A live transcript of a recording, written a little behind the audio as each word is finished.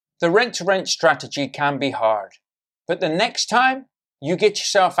The rent-to-rent strategy can be hard, but the next time you get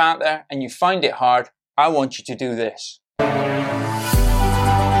yourself out there and you find it hard, I want you to do this.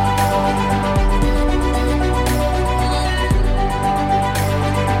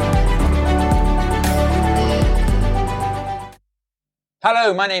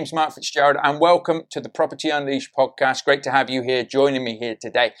 Hello, my name's Mark Fitzgerald and welcome to the Property Unleashed podcast. Great to have you here, joining me here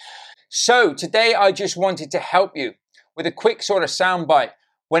today. So today I just wanted to help you with a quick sort of soundbite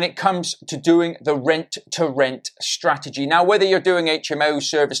when it comes to doing the rent-to-rent strategy. Now, whether you're doing HMO,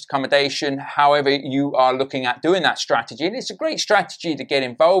 serviced accommodation, however you are looking at doing that strategy, and it's a great strategy to get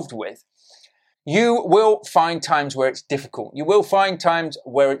involved with, you will find times where it's difficult. You will find times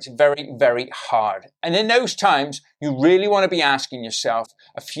where it's very, very hard. And in those times, you really want to be asking yourself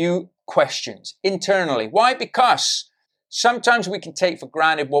a few questions internally. Why? Because sometimes we can take for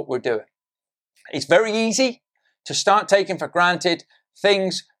granted what we're doing. It's very easy to start taking for granted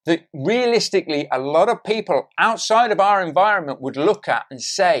things that realistically a lot of people outside of our environment would look at and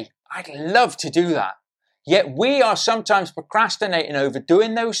say, I'd love to do that. Yet we are sometimes procrastinating over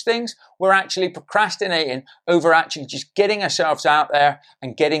doing those things. We're actually procrastinating over actually just getting ourselves out there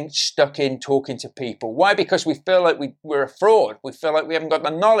and getting stuck in talking to people. Why? Because we feel like we're a fraud. We feel like we haven't got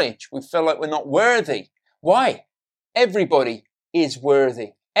the knowledge. We feel like we're not worthy. Why? Everybody is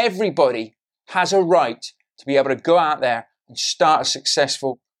worthy. Everybody has a right to be able to go out there and start a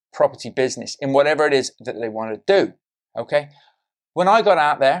successful property business in whatever it is that they want to do. Okay? When I got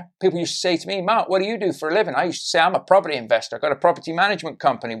out there, people used to say to me, Mark, what do you do for a living? I used to say, I'm a property investor. I've got a property management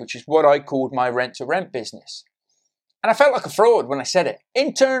company, which is what I called my rent-to-rent business. And I felt like a fraud when I said it.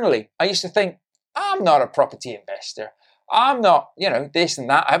 Internally, I used to think, I'm not a property investor. I'm not, this and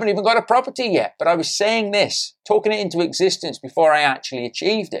that. I haven't even got a property yet. But I was saying this, talking it into existence before I actually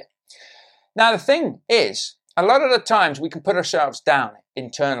achieved it. Now, the thing is, a lot of the times we can put ourselves down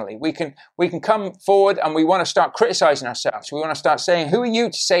internally. We can come forward and we want to start criticizing ourselves. We want to start saying, who are you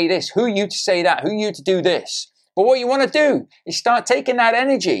to say this? Who are you to say that? Who are you to do this? But what you want to do is start taking that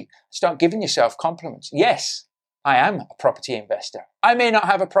energy, start giving yourself compliments. Yes, I am a property investor. I may not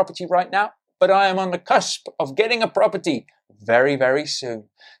have a property right now, but I am on the cusp of getting a property very, very soon.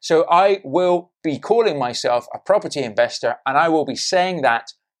 So I will be calling myself a property investor and I will be saying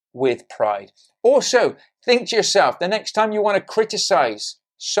that with pride. Also, think to yourself, the next time you want to criticize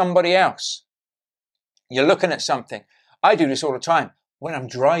somebody else, you're looking at something. I do this all the time when I'm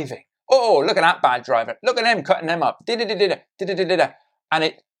driving. Oh, look at that bad driver. Look at them cutting them up. And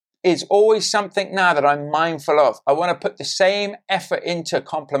it is always something now that I'm mindful of. I want to put the same effort into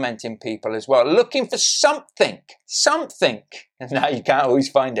complimenting people as well. Looking for something. And now you can't always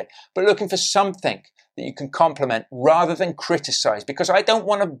find it, but looking for something that you can compliment rather than criticize, because I don't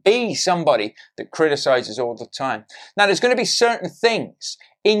want to be somebody that criticizes all the time. Now, there's going to be certain things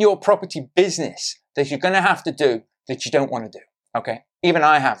in your property business that you're going to have to do that you don't want to do. Okay. Even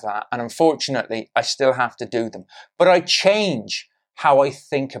I have that. And unfortunately, I still have to do them, but I change how I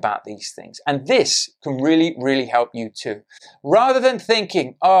think about these things. And this can really, really help you too. Rather than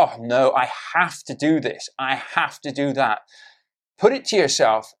thinking, oh no, I have to do this. I have to do that. Put it to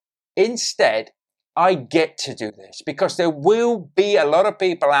yourself. Instead, I get to do this, because there will be a lot of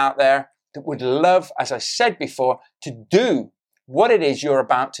people out there that would love, as I said before, to do what it is you're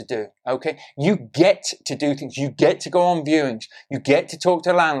about to do. Okay. You get to do things. You get to go on viewings. You get to talk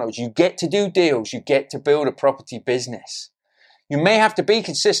to landlords. You get to do deals. You get to build a property business. You may have to be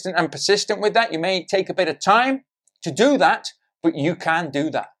consistent and persistent with that. You may take a bit of time to do that, but you can do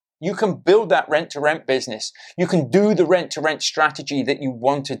that. You can build that rent-to-rent business. You can do the rent-to-rent strategy that you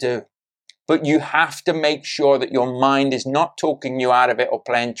want to do. But you have to make sure that your mind is not talking you out of it or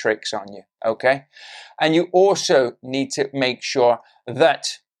playing tricks on you, okay? And you also need to make sure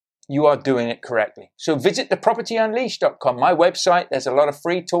that you are doing it correctly. So visit thepropertyunleashed.com, my website. There's a lot of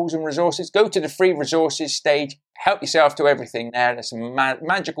free tools and resources. Go to the free resources stage. Help yourself to everything there. There's some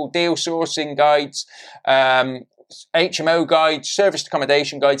magical deal sourcing guides, HMO guides, serviced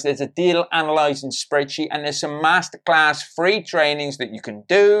accommodation guides. There's a deal analyzing spreadsheet, and there's some masterclass free trainings that you can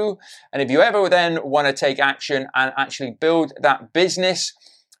do. And if you ever then want to take action and actually build that business,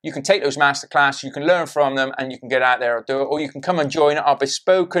 you can take those masterclass, you can learn from them, and you can get out there and do it. Or you can come and join our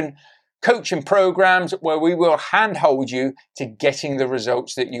bespoke coaching programs where we will handhold you to getting the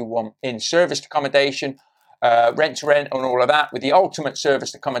results that you want in serviced accommodation, rent to rent and all of that, with the ultimate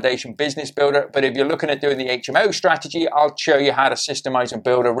serviced accommodation business builder. But if you're looking at doing the HMO strategy, I'll show you how to systemize and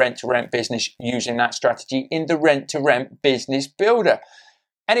build a rent to rent business using that strategy in the rent to rent business builder.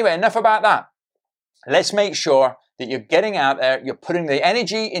 Anyway, enough about that. Let's make sure that you're getting out there, you're putting the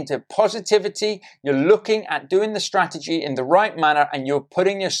energy into positivity, you're looking at doing the strategy in the right manner, and you're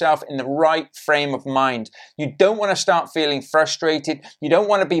putting yourself in the right frame of mind. You don't want to start feeling frustrated. You don't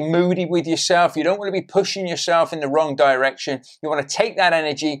want to be moody with yourself. You don't want to be pushing yourself in the wrong direction. You want to take that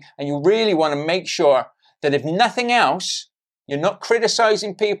energy and you really want to make sure that if nothing else, you're not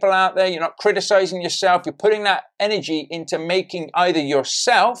criticizing people out there. You're not criticizing yourself. You're putting that energy into making either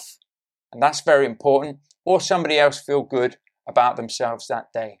yourself, and that's very important, or somebody else feel good about themselves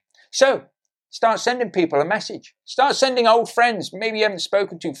that day. So start sending people a message. Start sending old friends, maybe you haven't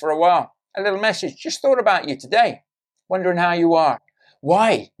spoken to for a while, a little message. Just thought about you today, wondering how you are.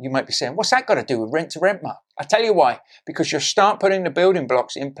 Why? You might be saying, what's that got to do with rent to rent, Mark? I'll tell you why. Because you'll start putting the building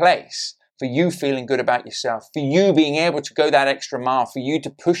blocks in place for you feeling good about yourself, for you being able to go that extra mile, for you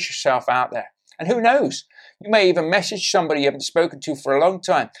to push yourself out there. And who knows? You may even message somebody you haven't spoken to for a long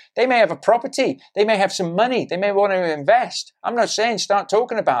time. They may have a property. They may have some money. They may want to invest. I'm not saying start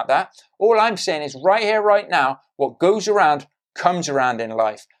talking about that. All I'm saying is right here, right now, what goes around comes around in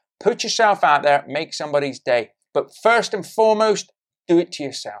life. Put yourself out there, make somebody's day. But first and foremost, do it to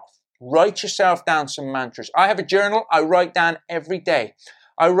yourself. Write yourself down some mantras. I have a journal I write down every day.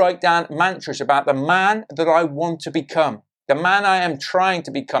 I write down mantras about the man that I want to become, the man I am trying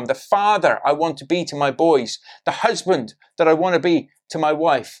to become, the father I want to be to my boys, the husband that I want to be to my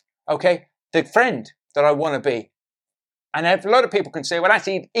wife, okay? The friend that I want to be. And a lot of people can say, well, that's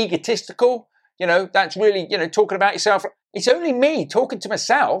egotistical. That's really, talking about yourself. It's only me talking to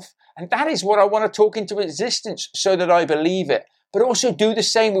myself. And that is what I want to talk into existence so that I believe it. But also do the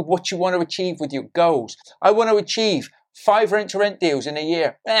same with what you want to achieve with your goals. I want to achieve 5 rent-to-rent deals in a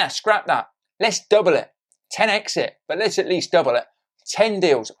year. Scrap that. Let's double it. 10x it, but let's at least double it. 10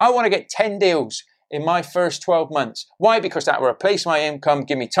 deals. I want to get 10 deals in my first 12 months. Why? Because that will replace my income,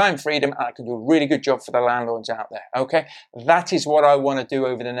 give me time freedom, and I can do a really good job for the landlords out there, okay? That is what I want to do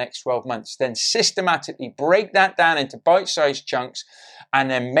over the next 12 months. Then systematically break that down into bite-sized chunks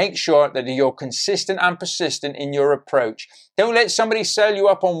and then make sure that you're consistent and persistent in your approach. Don't let somebody sell you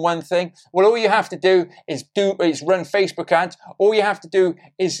up on one thing. Well, all you have to do is run Facebook ads. All you have to do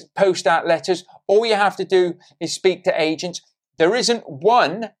is post out letters. All you have to do is speak to agents. There isn't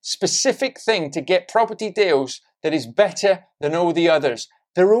one specific thing to get property deals that is better than all the others.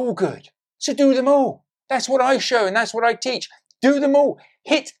 They're all good. So do them all. That's what I show and that's what I teach. Do them all.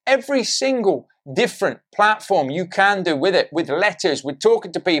 Hit every single different platform you can do with it, with letters, with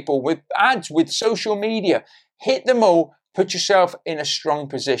talking to people, with ads, with social media. Hit them all. Put yourself in a strong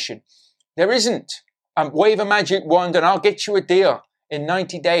position. There isn't wave a magic wand and I'll get you a deal in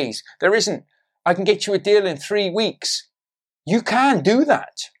 90 days. There isn't, I can get you a deal in 3 weeks. You can do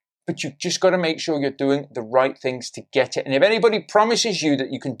that, but you've just got to make sure you're doing the right things to get it. And if anybody promises you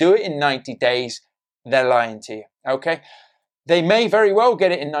that you can do it in 90 days, they're lying to you, okay? They may very well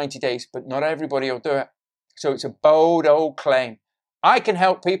get it in 90 days, but not everybody will do it. So it's a bold old claim. I can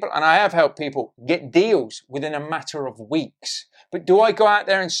help people, and I have helped people get deals within a matter of weeks. But do I go out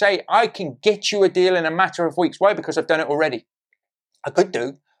there and say, I can get you a deal in a matter of weeks? Why? Because I've done it already. I could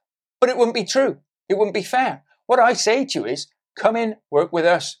do, but it wouldn't be true. It wouldn't be fair. What I say to you is, come in, work with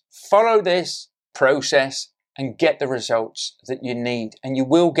us, follow this process, and get the results that you need. And you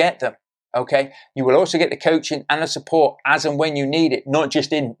will get them, okay? You will also get the coaching and the support as and when you need it, not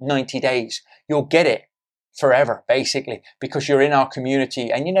just in 90 days. You'll get it forever, basically, because you're in our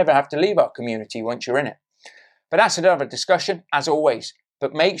community and you never have to leave our community once you're in it. But that's another discussion, as always.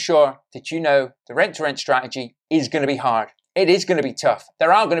 But make sure that you know the rent-to-rent strategy is going to be hard. It is going to be tough.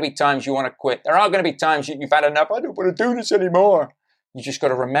 There are going to be times you want to quit. There are going to be times you've had enough. I don't want to do this anymore. You just got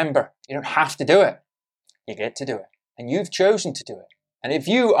to remember, you don't have to do it. You get to do it. And you've chosen to do it. And if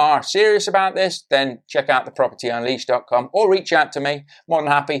you are serious about this, then check out thepropertyunleashed.com or reach out to me. More than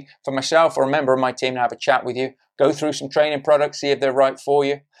happy for myself or a member of my team to have a chat with you. Go through some training products, see if they're right for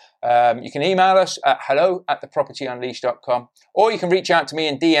you. You can email us at hello@thepropertyunleashed.com, or you can reach out to me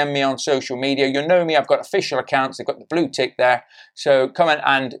and DM me on social media. You'll know me. I've got official accounts. They've got the blue tick there. So come in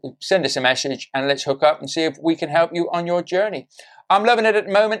and send us a message and let's hook up and see if we can help you on your journey. I'm loving it at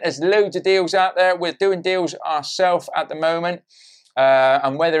the moment. There's loads of deals out there. We're doing deals ourselves at the moment.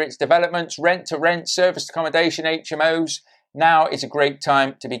 And whether it's developments, rent to rent, service accommodation, HMOs, now is a great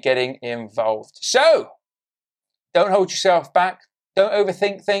time to be getting involved. So don't hold yourself back. Don't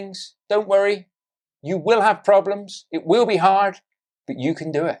overthink things. Don't worry. You will have problems. It will be hard, but you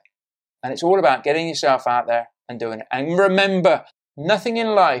can do it. And it's all about getting yourself out there and doing it. And remember, nothing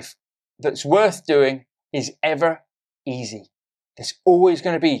in life that's worth doing is ever easy. There's always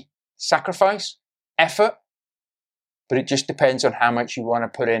going to be sacrifice, effort, but it just depends on how much you want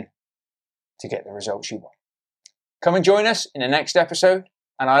to put in to get the results you want. Come and join us in the next episode,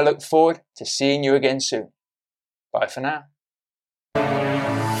 and I look forward to seeing you again soon. Bye for now.